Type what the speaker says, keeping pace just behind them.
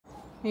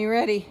Are you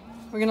ready?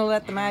 We're gonna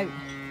let them out.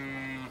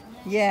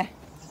 Yeah,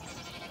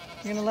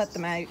 we're gonna let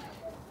them out.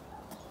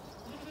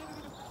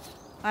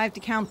 I have to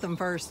count them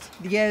first,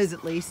 the ewes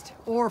at least,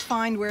 or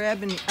find where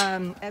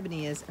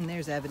Ebony is. And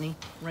there's Ebony,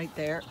 right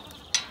there.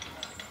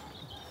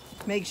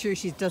 Make sure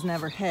she doesn't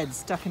have her head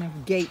stuck in a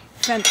gate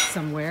fence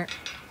somewhere.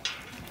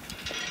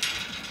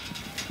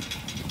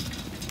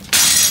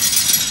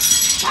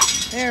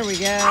 There we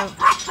go.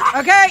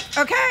 Okay,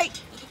 okay.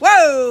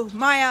 Whoa,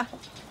 Maya.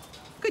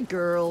 Good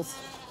girls.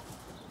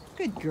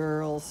 Good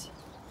girls.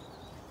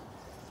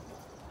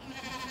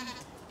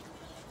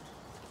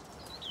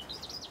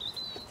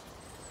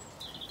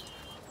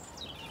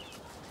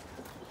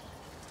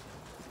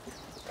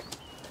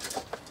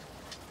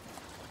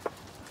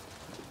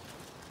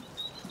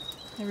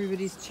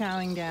 Everybody's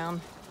chowing down.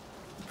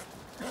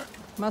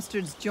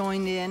 Mustard's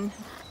joined in.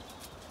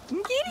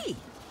 Giddy!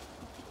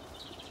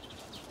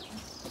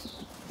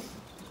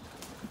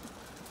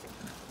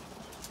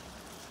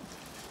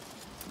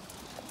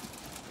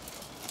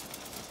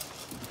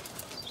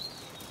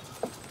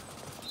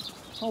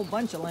 Whole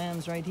bunch of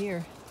lambs right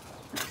here.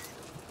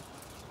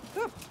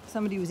 Oop,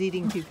 somebody was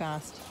eating too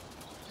fast.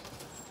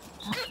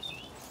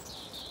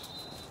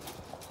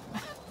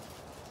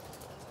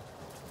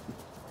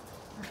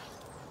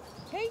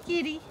 Hey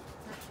kitty,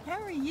 how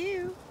are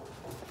you?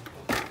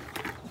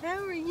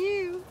 How are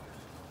you?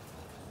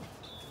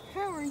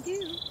 How are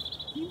you?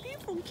 You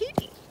beautiful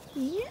kitty.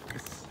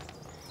 Yes,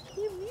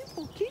 you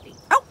beautiful kitty.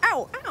 Oh,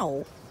 ow,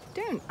 ow.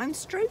 Don't, I'm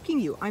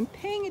stroking you. I'm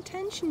paying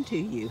attention to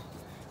you.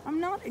 I'm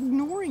not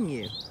ignoring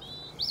you.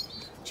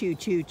 Chew,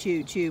 chew,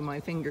 chew, chew my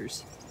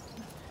fingers.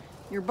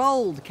 You're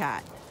bold,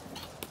 cat.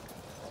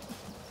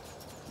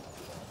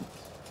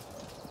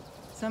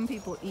 Some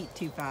people eat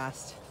too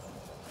fast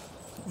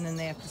and then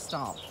they have to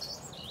stop.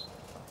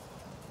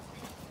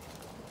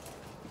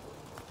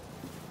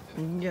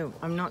 No,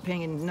 I'm not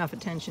paying enough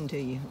attention to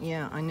you.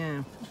 Yeah, I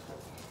know.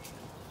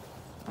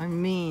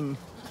 I'm mean.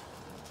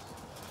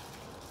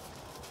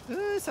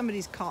 Ooh,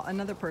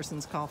 another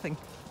person's coughing.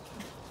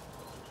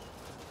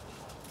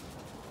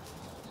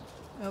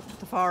 Up at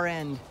the far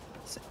end.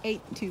 It's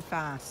ate too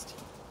fast.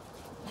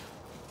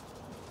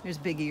 There's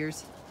big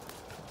ears.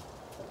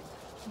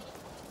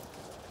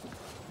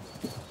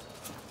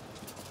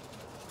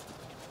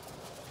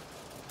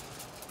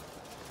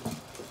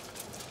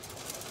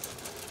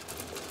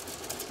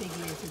 Big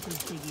ears with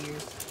his big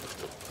ears.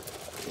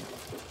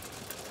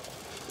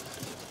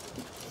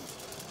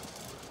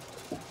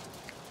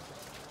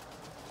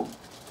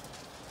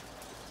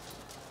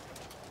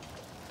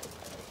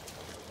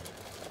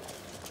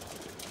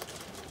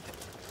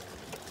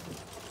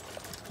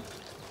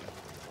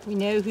 We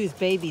know whose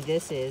baby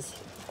this is.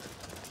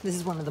 This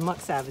is one of the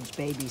Muck Savage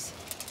babies.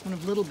 One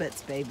of Little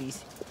Bit's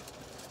babies.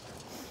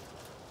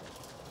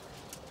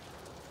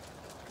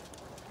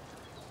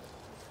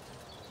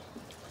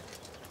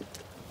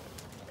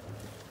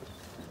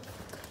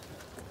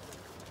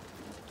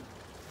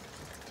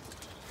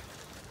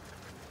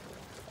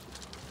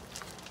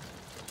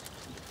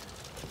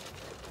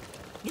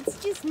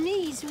 It's just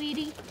me,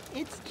 sweetie.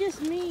 It's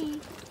just me.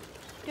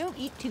 Don't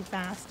eat too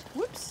fast.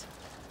 Whoops.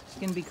 It's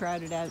gonna be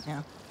crowded out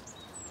now.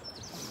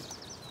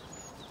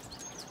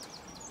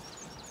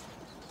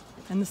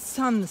 And the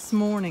sun this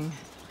morning,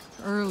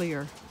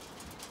 earlier,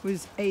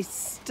 was a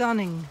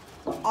stunning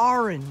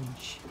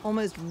orange,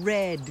 almost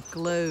red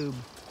globe.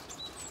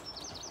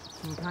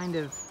 And kind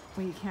of,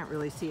 well, you can't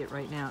really see it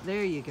right now.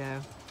 There you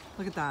go.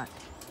 Look at that.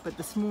 But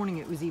this morning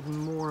it was even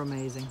more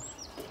amazing.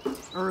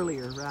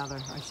 Earlier, rather,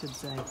 I should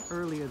say.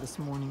 Earlier this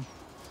morning,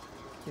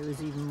 it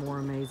was even more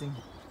amazing.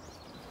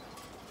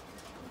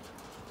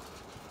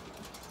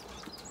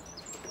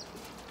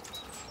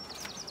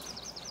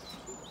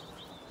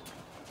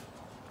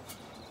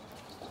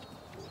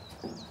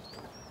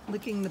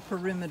 Licking the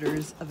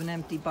perimeters of an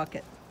empty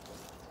bucket.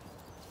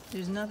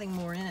 There's nothing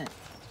more in it.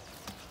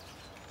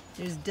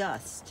 There's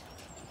dust.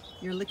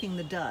 You're licking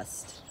the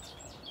dust.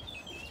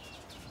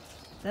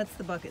 That's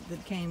the bucket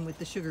that came with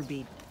the sugar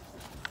beet.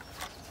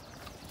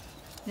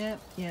 Yeah,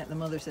 the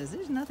mother says,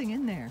 there's nothing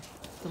in there.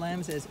 The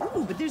lamb says,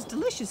 ooh, but there's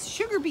delicious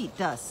sugar beet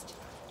dust.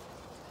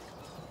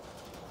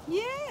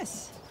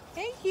 Yes.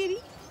 Hey, kitty.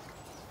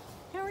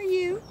 How are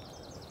you?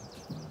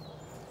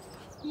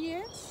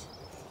 Yes.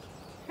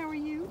 How are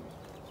you?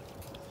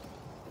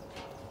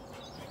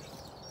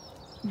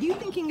 You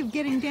thinking of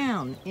getting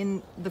down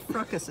in the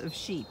fracas of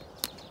sheep?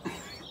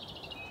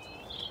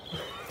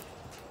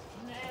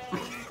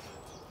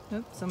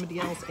 Oh, somebody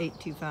else ate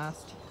too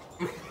fast.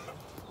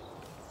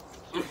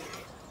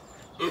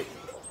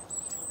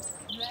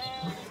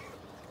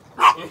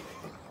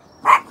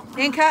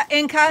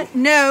 Inca,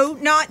 no,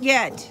 not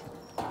yet.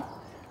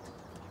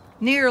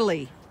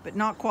 Nearly, but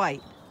not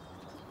quite.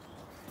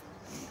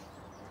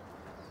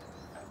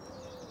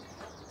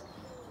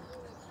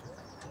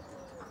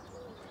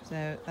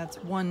 So that's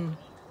one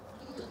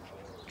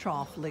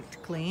trough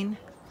licked clean.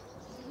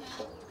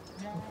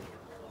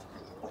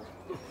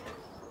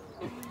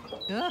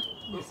 Ugh,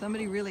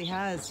 somebody really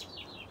has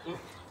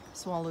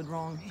swallowed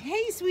wrong.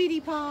 Hey,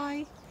 sweetie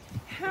pie.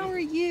 How are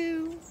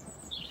you?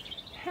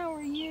 How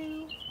are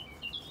you?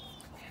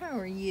 How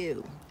are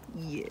you?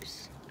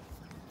 Yes.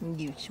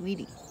 You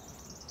sweetie.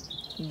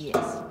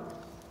 Yes.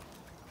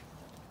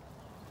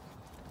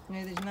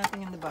 No, there's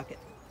nothing in the bucket.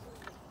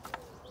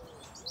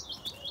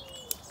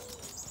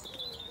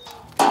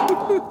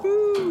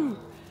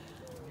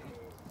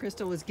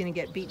 Kristal was gonna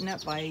get beaten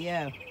up by a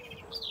yo.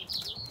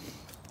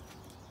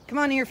 Come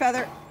on here,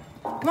 Feather.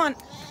 Come on.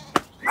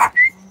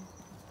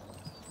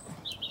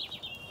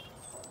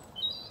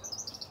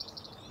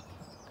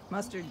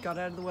 Mustard got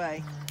out of the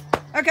way.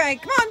 Okay,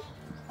 come on.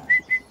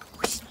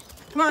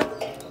 Come on.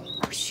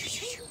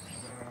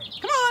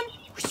 Come on.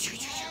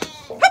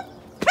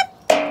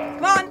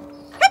 Come on.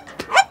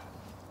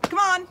 Come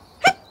on.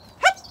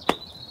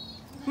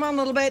 Come on,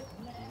 little bit.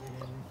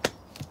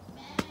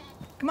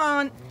 Come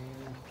on.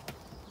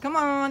 Come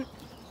on.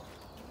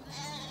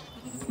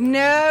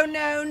 No,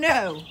 no,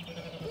 no.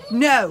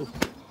 No.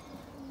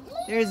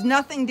 There's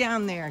nothing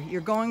down there. You're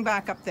going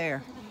back up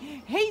there.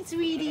 Hey,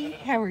 sweetie.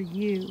 How are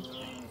you?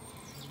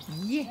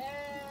 Yeah.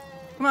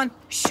 Come on.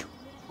 Shoo.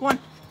 Go on.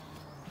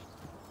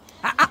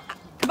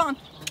 Come on.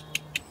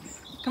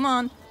 Come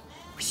on.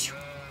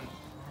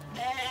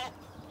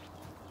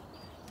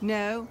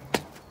 No.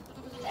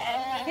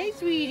 Hey,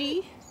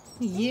 sweetie.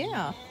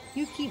 Yeah.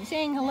 You keep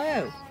saying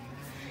hello.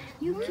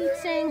 You keep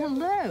saying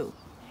hello.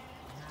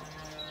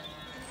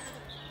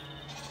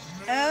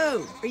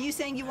 Oh, are you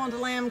saying you want a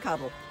lamb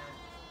cuddle?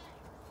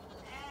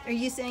 Are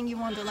you saying you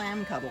want a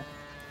lamb cuddle?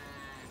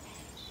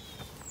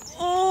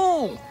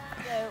 Oh!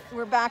 So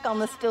we're back on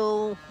the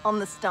stool, on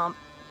the stump.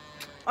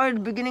 At the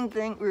beginning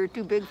think we were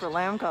too big for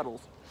lamb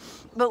cuddles.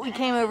 But we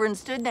came over and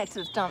stood next to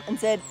the stump and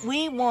said,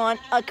 we want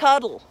a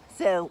cuddle.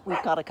 So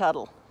we've got a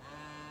cuddle.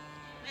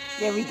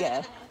 There we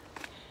go.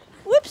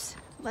 Whoops,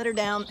 let her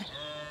down.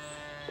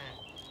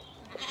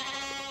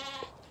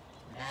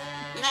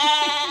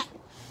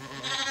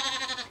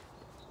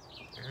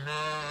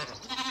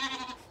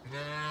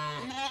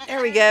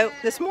 There we go.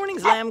 This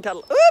morning's lamb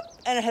cuddle. Oop!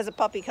 And it has a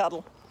puppy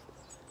cuddle.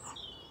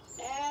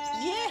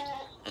 Yeah.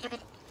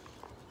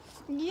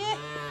 Yeah.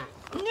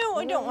 No,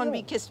 I don't want to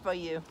be kissed by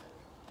you.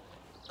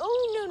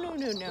 Oh, no, no,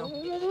 no,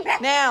 no.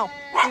 Now,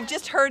 we've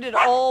just herded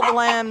all the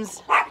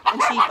lambs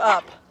and sheep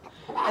up,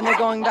 and they're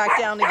going back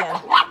down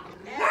again.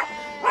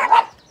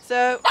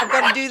 So, I've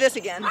got to do this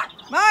again.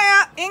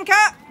 Maya,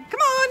 Inca,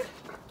 come on.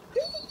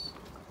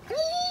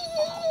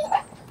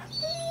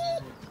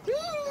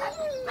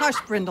 Hush,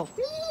 Brindle.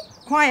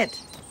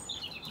 Quiet.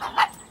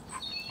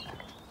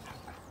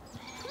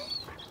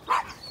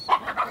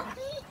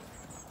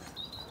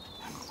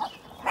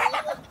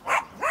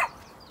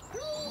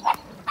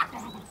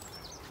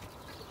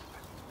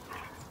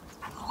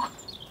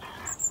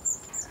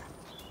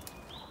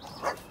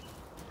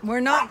 We're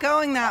not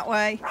going that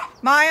way.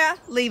 Maya,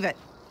 leave it.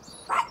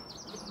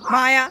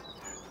 Maya,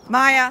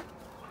 Maya,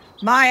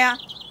 Maya,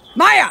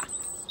 Maya!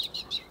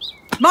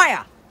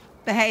 Maya,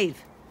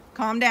 behave.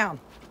 Calm down.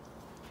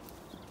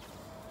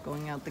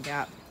 Going out the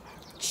gap.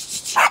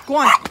 Go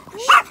on.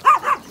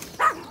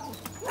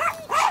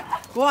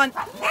 Go on.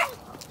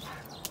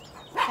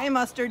 Hey,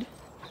 Mustard.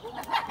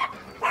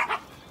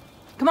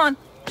 Come on.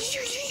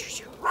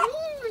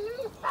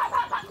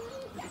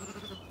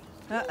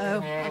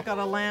 Uh-oh, I've got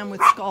a lamb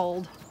with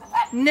scald.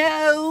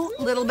 No,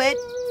 little bit.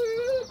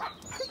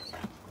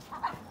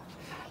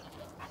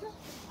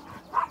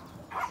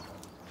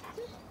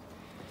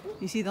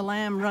 You see the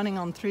lamb running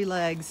on 3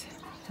 legs,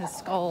 has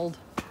scald.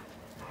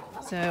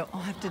 So I'll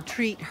have to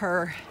treat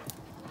her.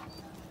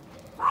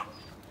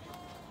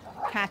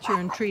 Catch her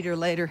and treat her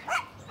later.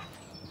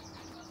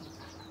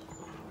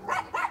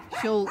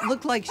 She'll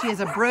look like she has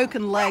a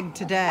broken leg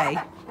today.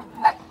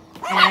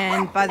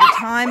 And by the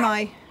time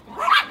I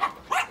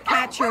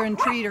catch her and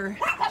treat her,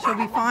 she'll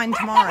be fine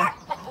tomorrow.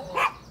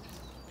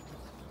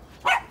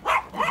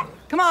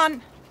 Come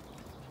on.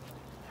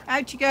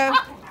 Out you go.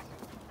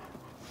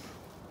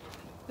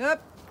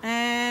 Up.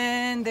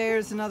 And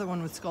there's another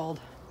one with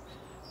scald.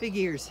 Big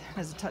ears,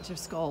 has a touch of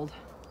scald.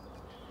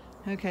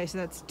 Okay, so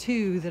that's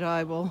 2 that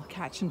I will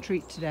catch and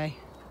treat today.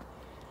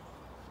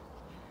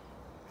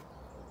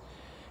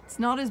 It's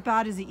not as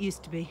bad as it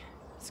used to be.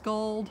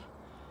 Scald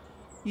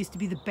used to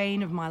be the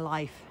bane of my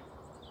life,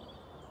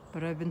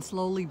 but I've been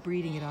slowly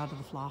breeding it out of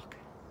the flock.